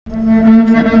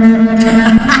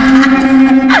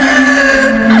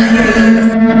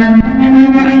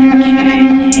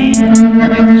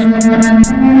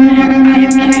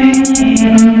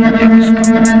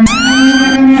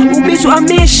Ubizo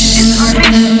amish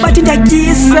bathi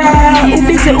ndiyakisa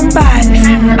ubize umbali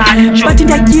bathi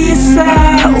ndiyakisa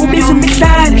ubize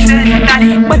umidlali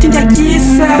bathi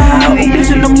ndiyakisa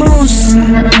ubize nomusa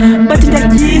bathi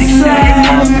ndiyakisa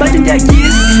bathi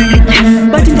ndiyakisa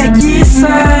bathi ndiyakisa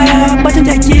bathi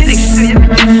ndiyakisa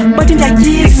bathi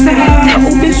ndiyakisa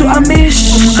ubize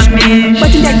amish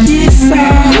bathi ndiyakisa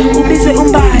ubize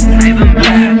umbali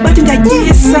bathi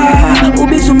ndiyakisa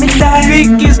ubize umidlali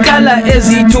Fiki isikhala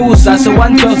ezithusa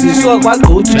so-112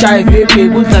 sokwagqutha jive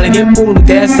ebheki udlala ngempundu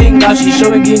dasinga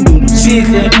shishowe ngindudu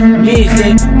sihle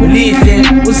mihle ulihle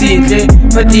uzinhle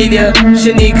Fadilia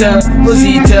Shanika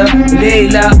Uzita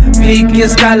Leila Fiki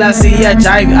isikhala siya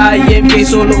jive IMK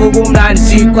solo okumnandi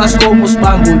sikwaskomo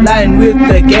sibambu line with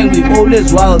the gang we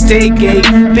always wild take a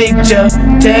picture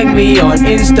tag me on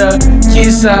Insta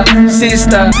Kisa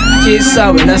sister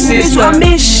Kisa wena sister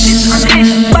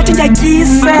bathi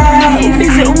ndiyakisa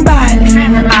ubize umbali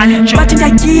bathi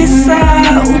ndiyakisa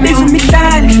ubize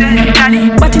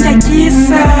umidlali bathi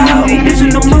ndiyakisa ubize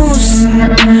nomusa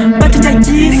bathi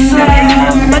ndiyakisa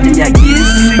bathi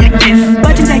ndiyakisa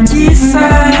bathi ndiyakisa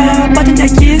bathi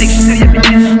ndiyakisa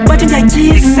bathi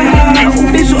ndiyakisa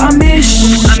ubize amish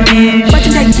bathi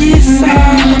ndiyakisa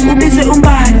ubize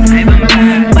umbali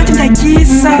bathi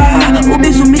ndiyakisa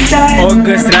ubize umidlali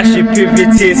August Rashi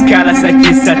PVT Skala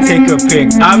Sakisa take a pic.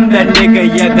 I'm that nigga,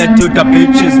 yeah, that took the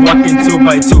bitches walking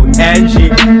 2x2. Angie,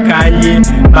 Kanye,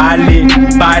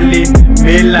 Bali,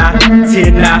 Mila,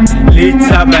 Tina,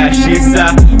 Lita,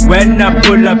 Bashisa. When I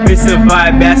pull up, it's a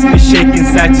vibe, ass me shaking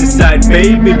side to side.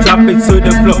 Baby, drop it to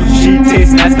the floor. She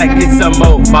tastes nice like it's a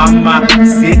mo. Mama,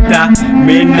 Sita,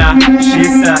 Mina,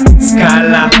 Shisa,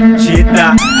 Skala,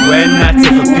 Cheetah. When I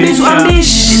take a picture.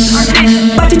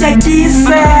 bathi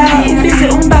ndiyakisa ubize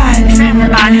umbali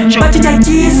bathi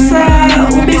ndiyakisa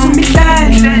ubize